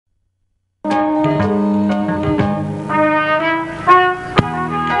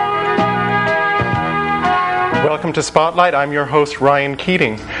Welcome to Spotlight. I'm your host, Rian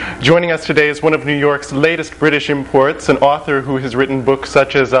Keating. Joining us today is one of New York's latest British imports, an author who has written books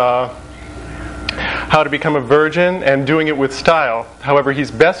such as How to Become a Virgin and Doing It with Style. However, he's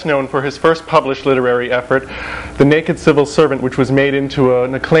best known for his first published literary effort, The Naked Civil Servant, which was made into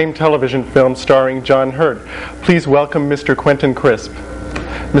an acclaimed television film starring John Hurt. Please welcome Mr. Quentin Crisp.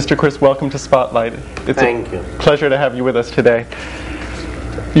 Mr. Crisp, welcome to Spotlight. Thank you. Pleasure to have you with us today.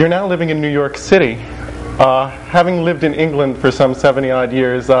 You're now living in New York City. Having lived in England for some 70-odd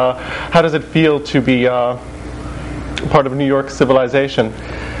years, how does it feel to be part of New York civilization?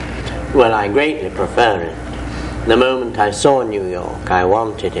 Well, I greatly prefer it. The moment I saw New York, I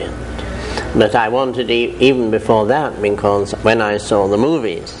wanted it. But I wanted it even before that, because when I saw the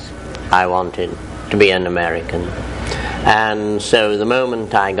movies, I wanted to be an American. And so the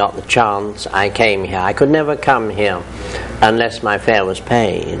moment I got the chance, I came here. I could never come here unless my fare was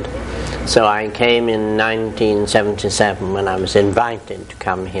paid. So I came in 1977 when I was invited to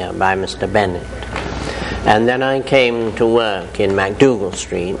come here by Mr. Bennett. And then I came to work in MacDougall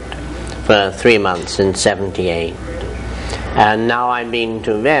Street for 3 months in 78. And now I've been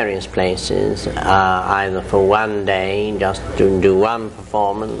to various places, either for one day, just to do one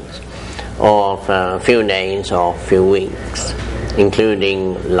performance, or for a few days or a few weeks,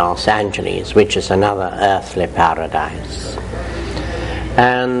 including Los Angeles, which is another earthly paradise.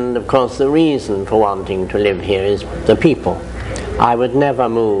 And of course the reason for wanting to live here is the people. I would never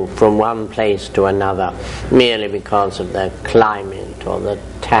move from one place to another merely because of the climate or the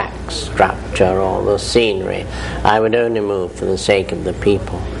tax structure or the scenery. I would only move for the sake of the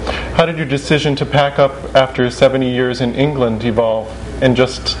people. How did your decision to pack up after 70 years in England evolve and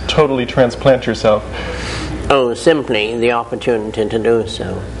just totally transplant yourself? Oh, simply the opportunity to do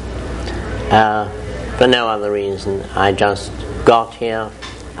so. For no other reason. I just got here.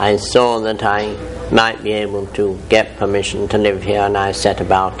 I saw that I might be able to get permission to live here, and I set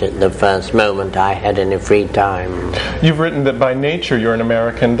about it the first moment I had any free time. You've written that by nature you're an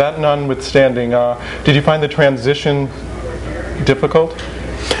American. That notwithstanding, did you find the transition difficult?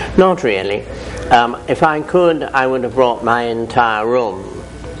 Not really. If I could, I would have brought my entire room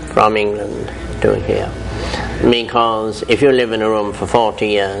from England to here. Because if you live in a room for 40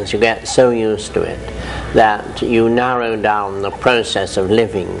 years, you get so used to it that you narrow down the process of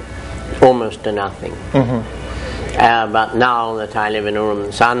living almost to nothing. Mm-hmm. But now that I live in a room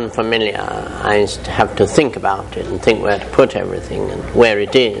that's unfamiliar, I have to think about it and think where to put everything and where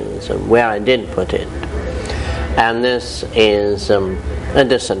it is and where I did put it. And this is a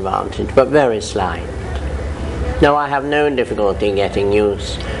disadvantage, but very slight. No, I have no difficulty getting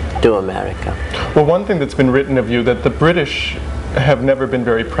used to America. Well, one thing that's been written of you, that the British have never been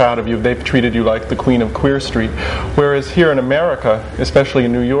very proud of you. They've treated you like the Queen of Queer Street. Whereas here in America, especially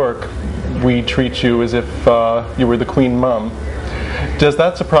in New York, we treat you as if you were the Queen Mum. Does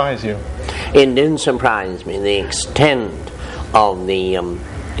that surprise you? It didn't surprise me. The extent of the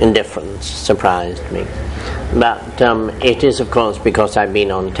indifference surprised me. But it is, of course, because I've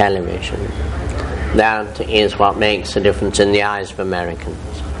been on television. That is what makes a difference in the eyes of Americans.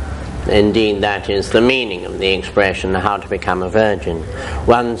 Indeed, that is the meaning of the expression, how to become a virgin.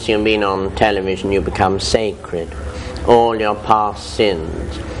 Once you've been on television, you become sacred. All your past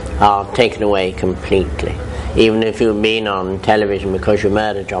sins are taken away completely. Even if you've been on television because you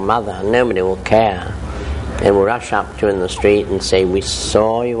murdered your mother, nobody will care. They will rush up to you in the street and say, "We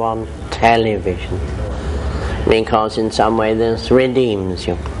saw you on television." Because in some way this redeems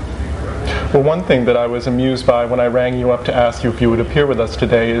you. Well, one thing that I was amused by when I rang you up to ask you if you would appear with us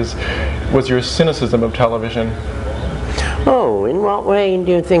today was your cynicism of television. Oh, in what way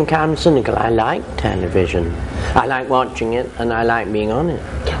do you think I'm cynical? I like television. I like watching it, and I like being on it.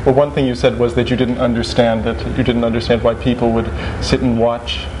 Well, one thing you said was that you didn't understand it. You didn't understand why people would sit and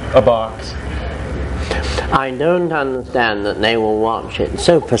watch a box. I don't understand that they will watch it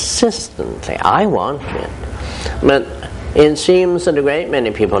so persistently. I watch it. But it seems that a great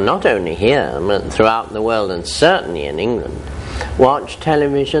many people, not only here, but throughout the world, and certainly in England, watch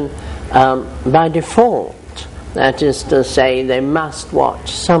television by default. That is to say, they must watch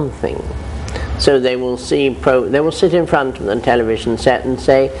something. So they will they will sit in front of the television set and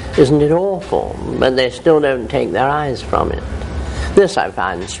say, "Isn't it awful?" But they still don't take their eyes from it. This I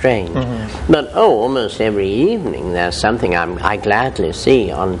find strange. Mm-hmm. But almost every evening there's something I gladly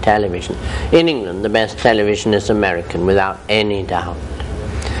see on television. In England, the best television is American, without any doubt.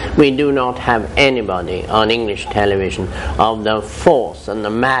 We do not have anybody on English television of the force and the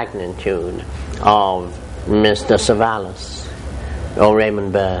magnitude of Mr. Savalas or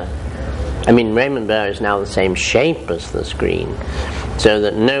Raymond Burr. I mean, Raymond Burr is now the same shape as the screen, so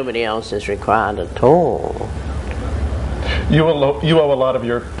that nobody else is required at all. You owe a lot of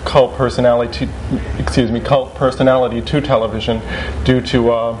your cult personality to television due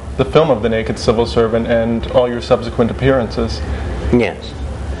to the film of The Naked Civil Servant and all your subsequent appearances. Yes.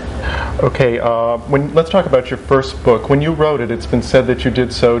 Okay, let's talk about your first book. When you wrote it, it's been said that you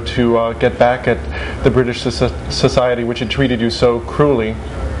did so to get back at the British society which had treated you so cruelly.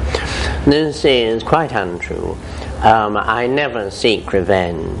 This is quite untrue. I never seek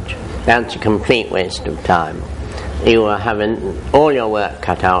revenge. That's a complete waste of time. You are having all your work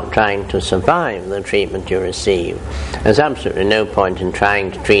cut out trying to survive the treatment you receive. There's absolutely no point in trying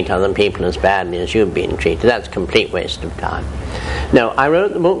to treat other people as badly as you've been treated. That's a complete waste of time. No, I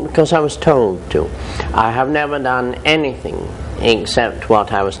wrote the book because I was told to. I have never done anything except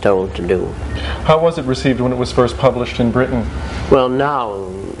what I was told to do. How was it received when it was first published in Britain? Well,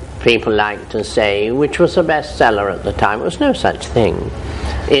 now people like to say, which was a bestseller at the time. It was no such thing.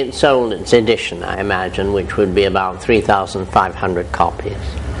 It sold its edition, I imagine, which would be about 3,500 copies,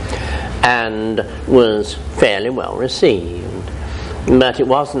 and was fairly well received. But it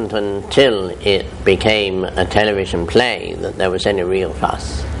wasn't until it became a television play that there was any real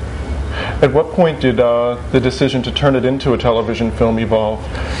fuss. At what point did the decision to turn it into a television film evolve?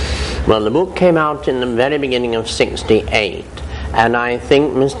 Well, the book came out in the very beginning of '68, and I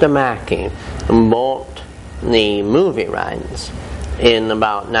think Mr. Mackey bought the movie rights in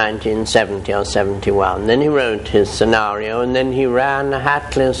about 1970 or 71. Then he wrote his scenario, and then he ran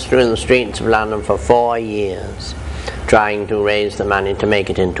hatless through the streets of London for 4 years trying to raise the money to make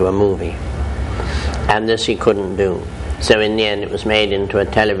it into a movie. And this he couldn't do. So in the end it was made into a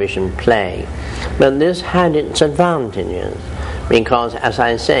television play. But this had its advantages, because, as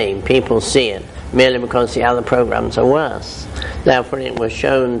I say, people see it merely because the other programs are worse. Therefore it was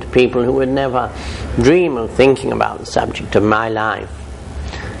shown to people who would never dream of thinking about the subject of my life.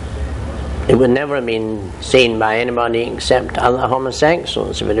 It would never have been seen by anybody except other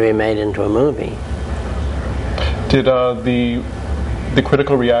homosexuals if it had been made into a movie. Did the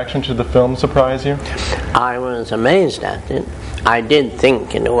critical reaction to the film surprise you? I was amazed at it. I did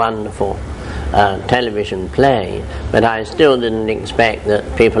think it a wonderful television play, but I still didn't expect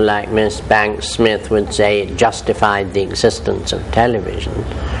that people like Miss Banks Smith would say it justified the existence of television,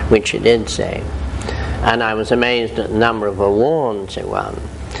 which it did say. And I was amazed at the number of awards it won.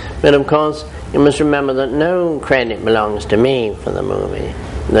 But of course, you must remember that no credit belongs to me for the movie.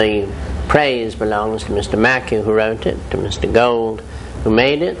 The praise belongs to Mr. Mackey, who wrote it, to Mr. Gold, who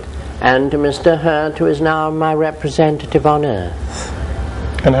made it, and to Mr. Hurt, who is now my representative on Earth.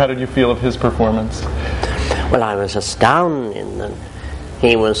 And how did you feel of his performance? Well, I was astounded that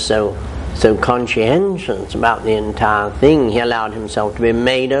he was so conscientious about the entire thing. He allowed himself to be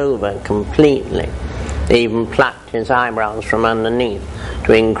made over completely. He even plucked his eyebrows from underneath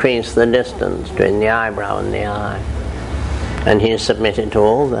to increase the distance between the eyebrow and the eye. And he submitted to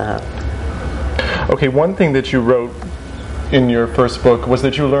all that. Okay, one thing that you wrote in your first book was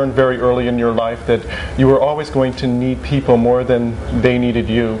that you learned very early in your life that you were always going to need people more than they needed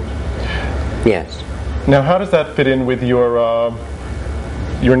you. Yes. Now, how does that fit in with your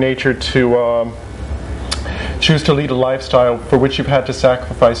nature to choose to lead a lifestyle for which you've had to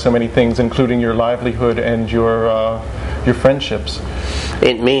sacrifice so many things, including your livelihood and your friendships?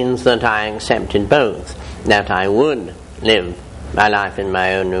 It means that I accepted both, that I would live my life in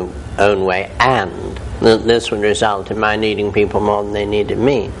my own way, and that this would result in my needing people more than they needed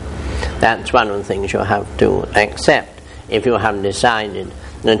me. That's one of the things you have to accept if you have decided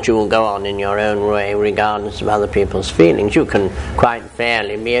that you will go on in your own way regardless of other people's feelings. You can quite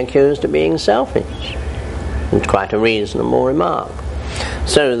fairly be accused of being selfish. It's quite a reasonable remark.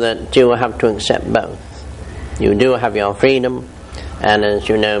 So that you have to accept both. You do have your freedom, and as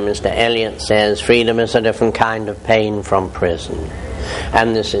you know, Mr. Eliot says, freedom is a different kind of pain from prison.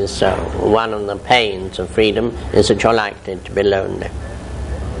 And this is so. One of the pains of freedom is that you're likely to be lonely.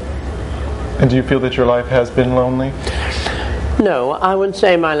 And do you feel that your life has been lonely? No, I would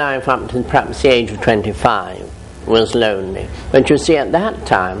say my life up to perhaps the age of 25 was lonely. But you see, at that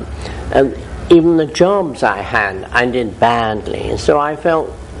time, even the jobs I had, I did badly. So I felt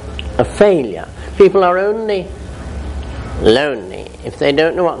a failure. People are only lonely if they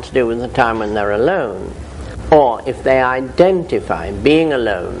don't know what to do with the time when they're alone, or if they identify being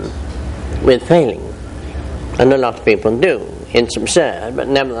alone with failing. And a lot of people do. It's absurd, but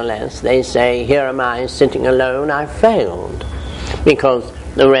nevertheless they say, here am I sitting alone, I failed, because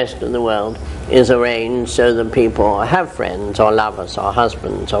the rest of the world is arranged so that people have friends or lovers or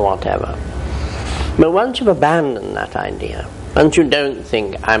husbands or whatever. But once you've abandoned that idea, once you don't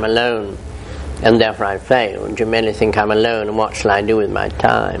think I'm alone and therefore I failed, you merely think I'm alone and what shall I do with my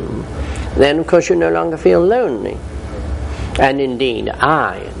time, then of course you no longer feel lonely. And indeed,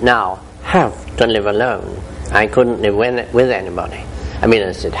 I now have to live alone. I couldn't live with anybody. I mean,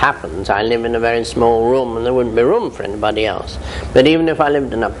 as it happens, I live in a very small room and there wouldn't be room for anybody else. But even if I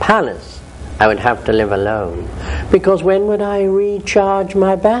lived in a palace, I would have to live alone. Because when would I recharge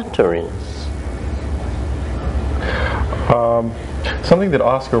my batteries? Something that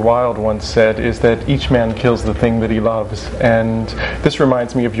Oscar Wilde once said is that each man kills the thing that he loves. And this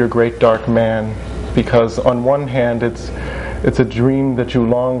reminds me of Your Great Dark Man, because on one hand it's a dream that you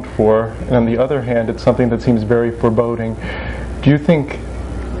longed for, and on the other hand it's something that seems very foreboding. Do you think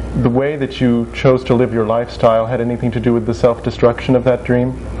the way that you chose to live your lifestyle had anything to do with the self-destruction of that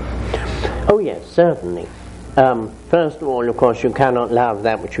dream? Oh yes, certainly. First of all, of course, you cannot love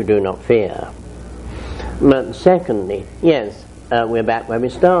that which you do not fear. But secondly, yes, we're back where we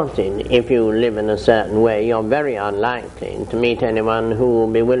started. If you live in a certain way, you're very unlikely to meet anyone who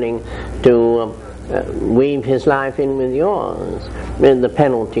will be willing to weave his life in with yours. The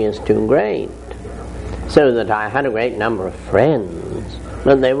penalty is too great. So that I had a great number of friends,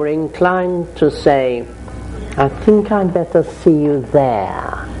 but they were inclined to say, I think I'd better see you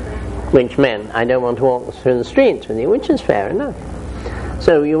there, which meant I don't want to walk through the streets with you, which is fair enough.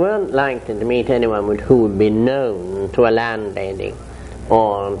 So you weren't likely to meet anyone who would be known to a landlady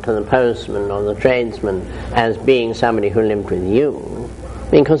or to the postman or the tradesman as being somebody who lived with you,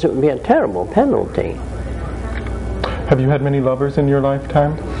 because it would be a terrible penalty. Have you had many lovers in your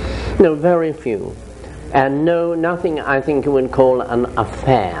lifetime? No, very few. And no, nothing I think you would call an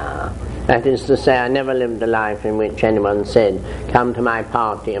affair. That is to say, I never lived a life in which anyone said, come to my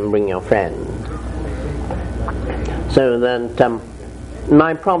party and bring your friend. So that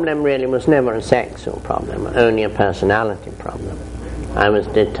my problem really was never a sexual problem, only a personality problem. I was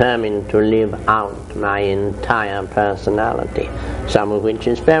determined to live out my entire personality, some of which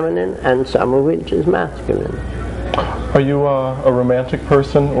is feminine and some of which is masculine. Are you a romantic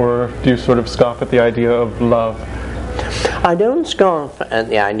person, or do you sort of scoff at the idea of love? I don't scoff at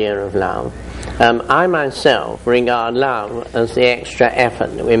the idea of love. I myself regard love as the extra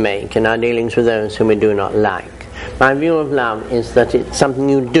effort that we make in our dealings with those whom we do not like. My view of love is that it's something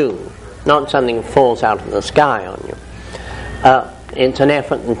you do, not something that falls out of the sky on you. It's an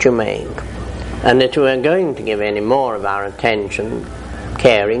effort that you make. And that we are going to give any more of our attention,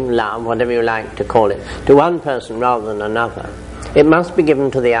 caring, love, whatever you like to call it, to one person rather than another, it must be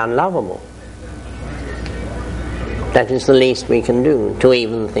given to the unlovable. That is the least we can do to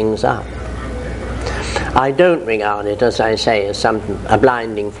even things up. I don't regard it, as I say, as a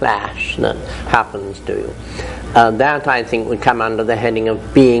blinding flash that happens to you. That I think would come under the heading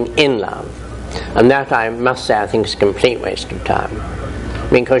of being in love. And that, I must say, I think is a complete waste of time.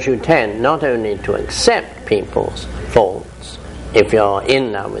 Because you tend not only to accept people's faults, if you're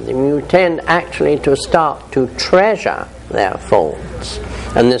in love with them, you tend actually to start to treasure their faults.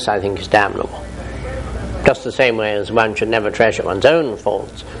 And this, I think, is damnable. Just the same way as one should never treasure one's own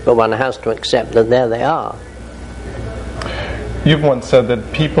faults, but one has to accept that there they are. You've once said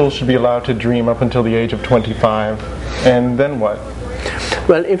that people should be allowed to dream up until the age of 25. And then what?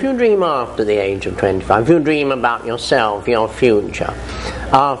 Well, if you dream after the age of 25, if you dream about yourself, your future,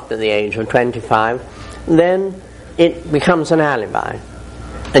 after the age of 25, then it becomes an alibi.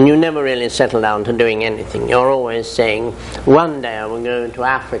 And you never really settle down to doing anything. You're always saying, one day I will go to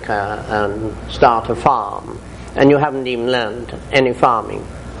Africa and start a farm. And you haven't even learned any farming.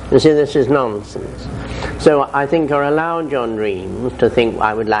 You see, this is nonsense. So I think you're allowed your dreams to think,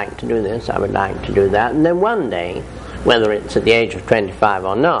 I would like to do this, I would like to do that. And then one day, whether it's at the age of 25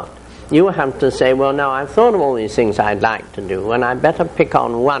 or not, you have to say, well, now I've thought of all these things I'd like to do, and I'd better pick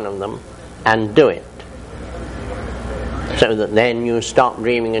on one of them and do it. So that then you stop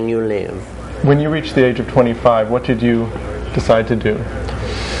dreaming and you live. When you reached the age of 25, what did you decide to do?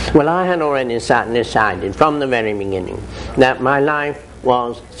 Well, I had already decided from the very beginning that my life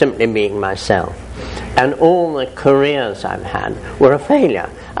was simply being myself. And all the careers I've had were a failure.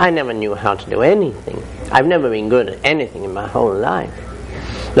 I never knew how to do anything. I've never been good at anything in my whole life.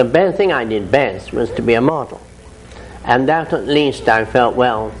 The best thing I did best was to be a model. And that at least I felt,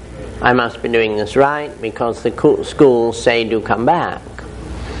 well, I must be doing this right because the schools say do come back.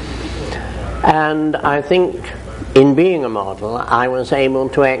 And I think in being a model I was able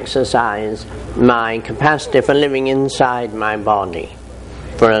to exercise my capacity for living inside my body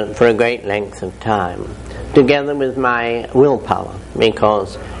for a great length of time, together with my willpower,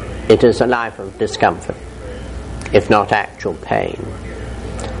 because it is a life of discomfort, if not actual pain.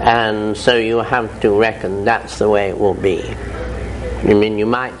 And so you have to reckon that's the way it will be. I mean, you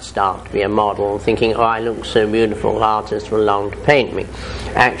might start to be a model thinking, oh, I look so beautiful, artists will long to paint me.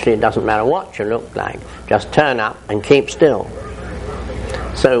 Actually, it doesn't matter what you look like, just turn up and keep still.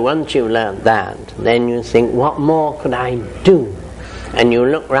 So once you've learned that, then you think, what more could I do? And you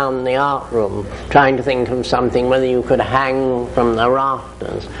look round the art room trying to think of something, whether you could hang from the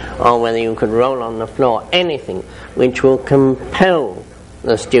rafters or whether you could roll on the floor, anything which will compel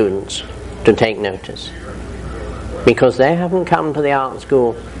the students to take notice. Because they haven't come to the art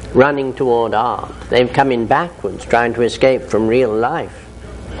school running toward art. They've come in backwards, trying to escape from real life.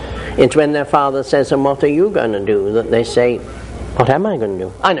 It's when their father says, and what are you going to do, that they say, what am I going to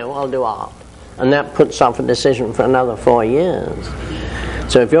do? I know, I'll do art. And that puts off a decision for another 4 years.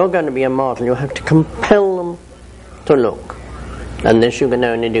 So if you're going to be a model, you have to compel them to look. And this you can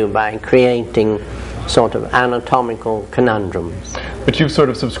only do by creating sort of anatomical conundrums. But you've sort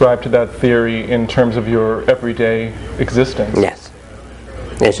of subscribed to that theory in terms of your everyday existence. Yes.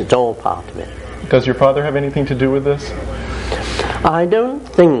 Yes, it's all part of it. Does your father have anything to do with this? I don't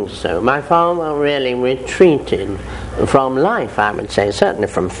think so. My father really retreated from life, I would say, certainly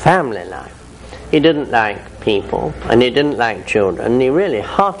from family life. He didn't like people, and he didn't like children, and he really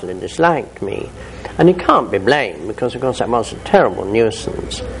heartily disliked me. And he can't be blamed, because of course I was a terrible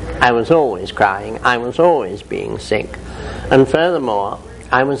nuisance. I was always crying, I was always being sick, and furthermore,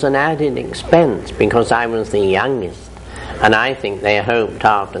 I was an added expense because I was the youngest, and I think they hoped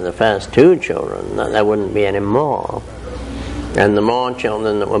after the first 2 children that there wouldn't be any more. And the more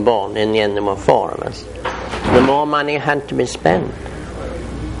children that were born, in the end there were 4 of us, the more money had to be spent.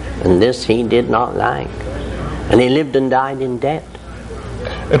 And this he did not like. And he lived and died in debt.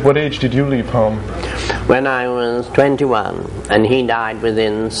 At what age did you leave home? When I was 21, and he died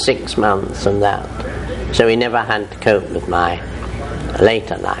within 6 months of that. So he never had to cope with my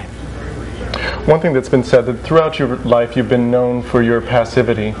later life. One thing that's been said, that throughout your life you've been known for your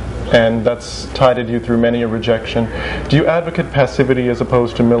passivity, and that's tided you through many a rejection. Do you advocate passivity as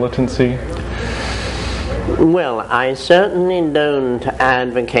opposed to militancy? Well, I certainly don't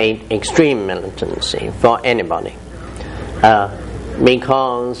advocate extreme militancy for anybody,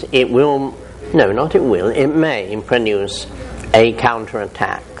 because it will, no, not it will, it may produce a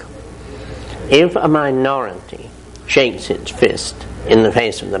counterattack. If a minority shakes its fist in the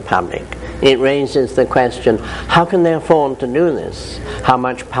face of the public, it raises the question, how can they afford to do this? How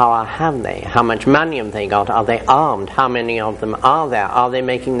much power have they? How much money have they got? Are they armed? How many of them are there? Are they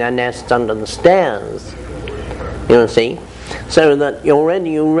making their nests under the stairs? You see? So that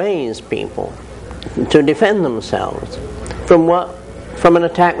already you raise people to defend themselves from an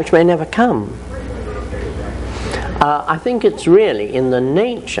attack which may never come. I think it's really in the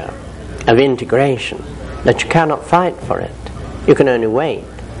nature of integration that you cannot fight for it. You can only wait.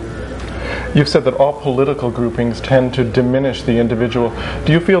 You've said that all political groupings tend to diminish the individual.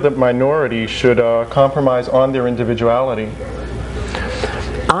 Do you feel that minorities should compromise on their individuality?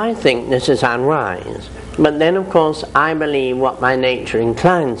 I think this is unwise. But then, of course, I believe what my nature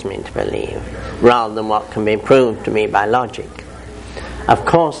inclines me to believe, rather than what can be proved to me by logic. Of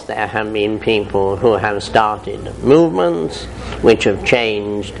course, there have been people who have started movements which have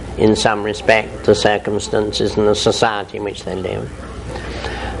changed, in some respect, the circumstances and the society in which they live.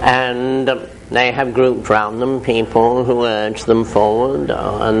 And they have grouped around them people who urged them forward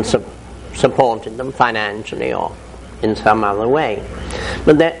and supported them financially or in some other way.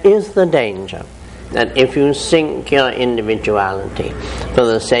 But there is the danger that if you sink your individuality for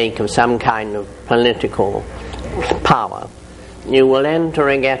the sake of some kind of political power, you will enter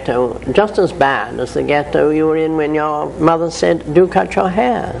a ghetto just as bad as the ghetto you were in when your mother said, do cut your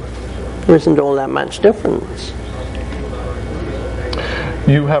hair. There isn't all that much difference.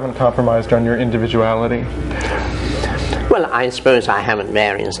 You haven't compromised on your individuality? Well, I suppose I have at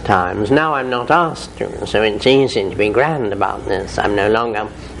various times. Now I'm not asked to, so it's easy to be grand about this. I'm no longer,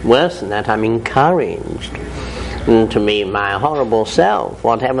 worse than that, I'm encouraged to be my horrible self,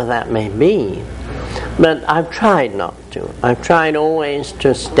 whatever that may be. But I've tried not to. I've tried always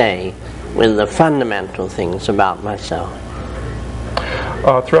to stay with the fundamental things about myself.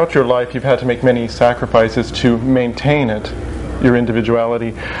 Throughout your life, you've had to make many sacrifices to maintain it, your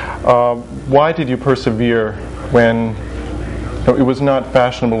individuality. Why did you persevere when it was not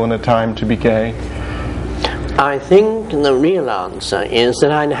fashionable in a time to be gay? I think the real answer is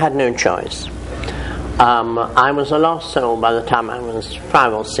that I had no choice. I was a lost soul by the time I was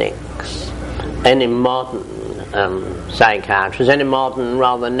 5 or 6. Any modern psychiatrist, any modern,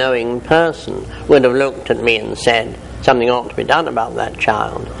 rather knowing person would have looked at me and said, something ought to be done about that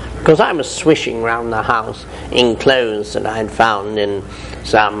child. Because I was swishing around the house in clothes that I had found in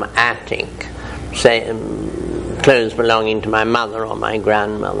some attic, clothes belonging to my mother or my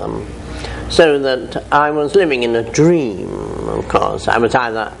grandmother. So that I was living in a dream, of course. I was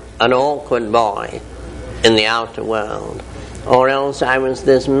either an awkward boy in the outer world, or else I was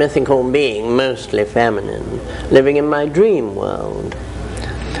this mythical being, mostly feminine, living in my dream world.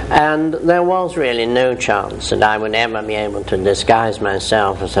 And there was really no chance that I would ever be able to disguise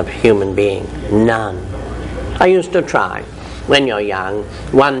myself as a human being. None. I used to try. When you're young,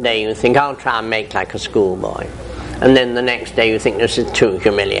 one day you think, I'll try and make like a schoolboy. And then the next day you think, this is too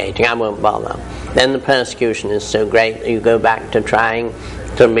humiliating, I won't bother. Then the persecution is so great that you go back to trying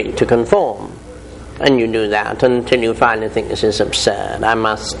to conform. And you do that until you finally think, this is absurd. I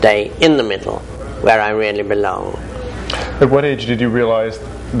must stay in the middle, where I really belong. At what age did you realize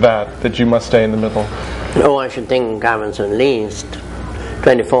that you must stay in the middle? Oh, I should think I was at least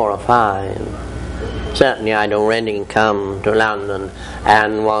 24 or 5. Certainly I'd already come to London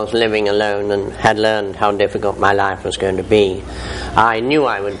and was living alone and had learned how difficult my life was going to be. I knew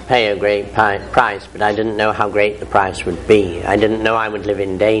I would pay a great price, but I didn't know how great the price would be. I didn't know I would live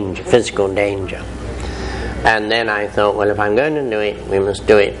in danger, physical danger. And then I thought, well, if I'm going to do it, we must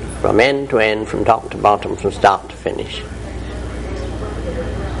do it from end to end, from top to bottom, from start to finish.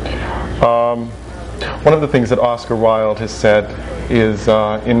 One of the things that Oscar Wilde has said is,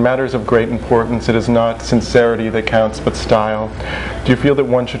 in matters of great importance, it is not sincerity that counts, but style. Do you feel that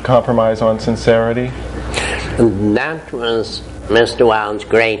one should compromise on sincerity? And that was Mr. Wilde's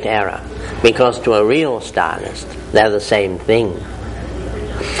great error, because to a real stylist, they're the same thing.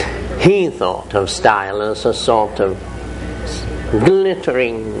 He thought of style as a sort of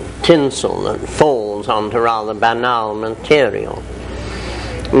glittering tinsel that falls onto rather banal material.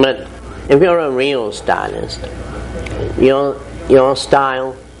 But if you're a real stylist, your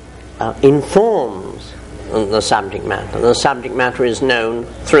style informs the subject matter. The subject matter is known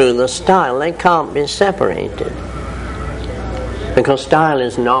through the style. They can't be separated. Because style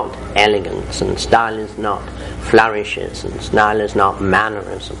is not elegance, and style is not flourishes, and style is not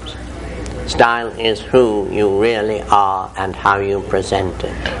mannerisms. Style is who you really are and how you present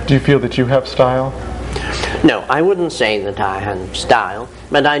it. Do you feel that you have style? No, I wouldn't say that I have style,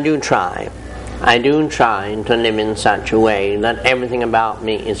 but I do try. I do try to live in such a way that everything about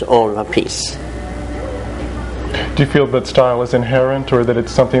me is all of a piece. Do you feel that style is inherent, or that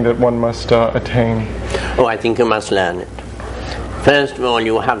it's something that one must attain? Oh, I think you must learn it. First of all,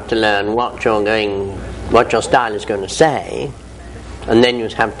 you have to learn what your style is going to say, and then you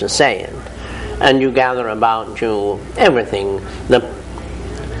have to say it. And you gather about you everything, the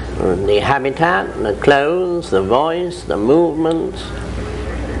habitat, the clothes, the voice, the movements,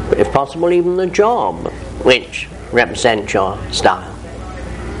 if possible even the job, which represents your style.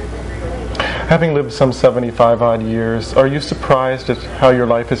 Having lived some 75 odd years, are you surprised at how your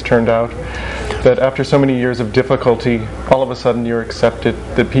life has turned out? That after so many years of difficulty, all of a sudden you're accepted,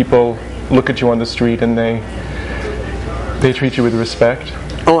 that people look at you on the street and they treat you with respect?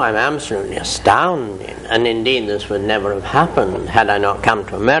 Oh, I'm absolutely astounded. And indeed this would never have happened had I not come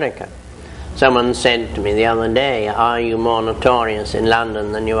to America. Someone said to me the other day, are you more notorious in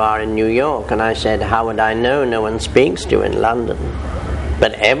London than you are in New York? And I said, how would I know? No one speaks to you in London.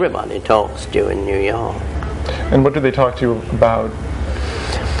 But everybody talks to you in New York. And what do they talk to you about?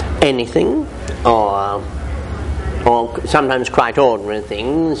 Anything, or sometimes quite ordinary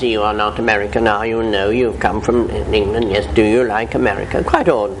things. You are not American, are you? No, you've come from England. Yes, do you like America? Quite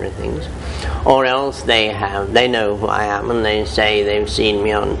ordinary things. Or else they know who I am, and they say they've seen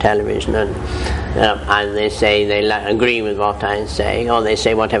me on television, and they say they agree with what I say, or they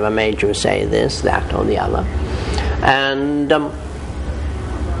say, whatever made you say this, that, or the other. And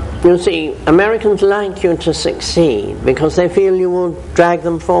you see, Americans like you to succeed because they feel you will drag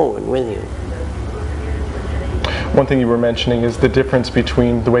them forward with you. One thing you were mentioning is the difference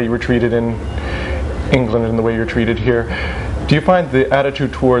between the way you were treated in England and the way you're treated here. Do you find the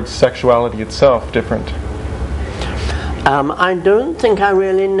attitude towards sexuality itself different? I don't think I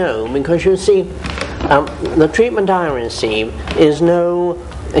really know, because you see, the treatment I receive is no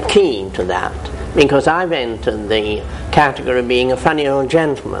key to that, because I've entered the category of being a funny old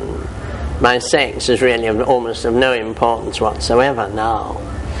gentleman. My sex is really almost of no importance whatsoever now.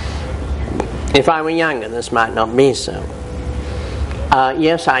 If I were younger, this might not be so.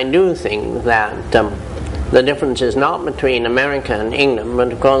 Yes, I do think that the difference is not between America and England,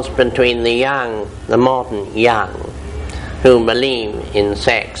 but of course between the young, the modern young, who believe in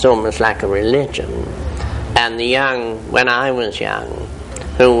sex almost like a religion, and the young, when I was young,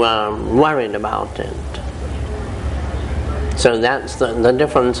 who were worried about it. So that's the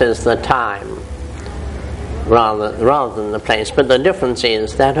difference is the time rather than the place. But the difference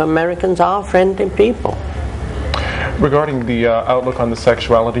is that Americans are friendly people. regarding the outlook on the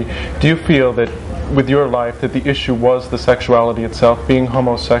sexuality, do you feel that with your life that the issue was the sexuality itself, being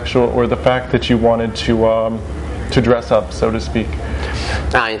homosexual, or the fact that you wanted to dress up, so to speak?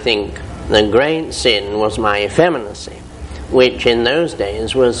 I think the great sin was my effeminacy, which in those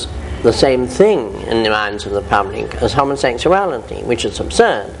days was the same thing in the minds of the public as homosexuality, which is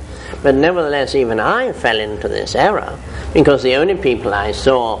absurd. But nevertheless, even I fell into this error, because the only people I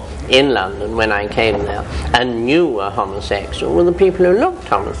saw in London when I came there and knew were homosexual were the people who looked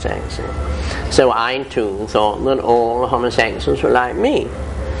homosexual. So I too thought that all homosexuals were like me,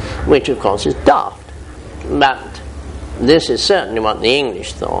 which of course is daft. But this is certainly what the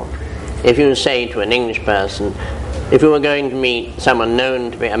English thought. If you say to an English person, if you were going to meet someone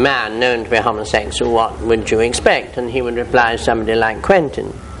known to be, a man known to be homosexual, what would you expect? And he would reply, somebody like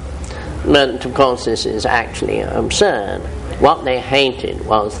Quentin. But of course this is actually absurd. What they hated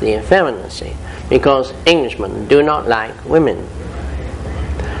was the effeminacy, because Englishmen do not like women.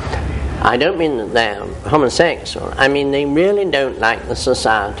 I don't mean that they're homosexual. I mean they really don't like the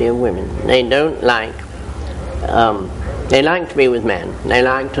society of women. They don't like... they like to be with men. They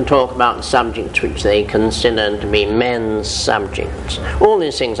like to talk about subjects which they consider to be men's subjects. All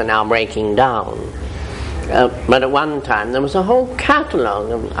these things are now breaking down. But at one time there was a whole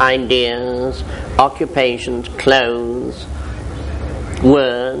catalogue of ideas, occupations, clothes,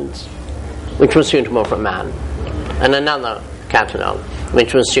 words, which was suitable for a man, and another catalogue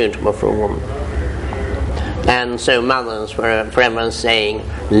which was suitable for a woman. And so mothers were forever saying,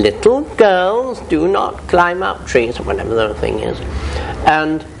 little girls do not climb up trees, or whatever the thing is.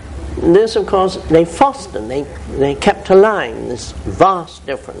 And this, of course, they fostered, they kept alive this vast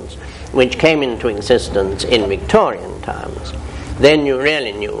difference, which came into existence in Victorian times. Then you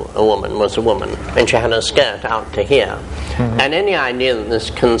really knew a woman was a woman when she had her skirt out to here. Mm-hmm. And any idea that this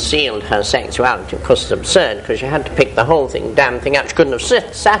concealed her sexuality, of course, is absurd, because she had to pick the whole damn thing up. She couldn't have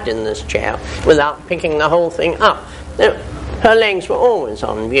sat in this chair without picking the whole thing up. Her legs were always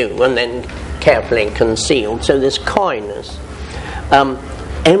on view and then carefully concealed, so this coyness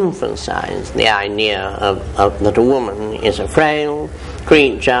emphasized the idea of that a woman is a frail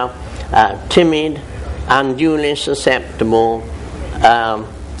creature, timid, unduly susceptible,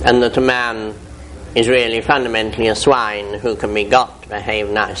 and that a man is really fundamentally a swine who can be got to behave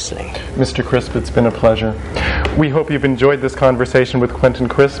nicely. Mr. Crisp, it's been a pleasure. We hope you've enjoyed this conversation with Quentin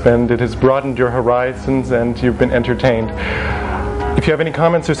Crisp, and it has broadened your horizons and you've been entertained. If you have any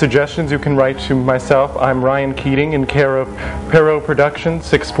comments or suggestions, you can write to myself. I'm Rian Keating, in care of Perot Productions,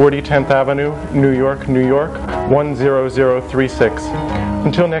 640 10th Avenue, New York, New York, 10036.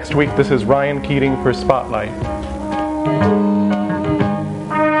 Until next week, this is Rian Keating for Spotlight.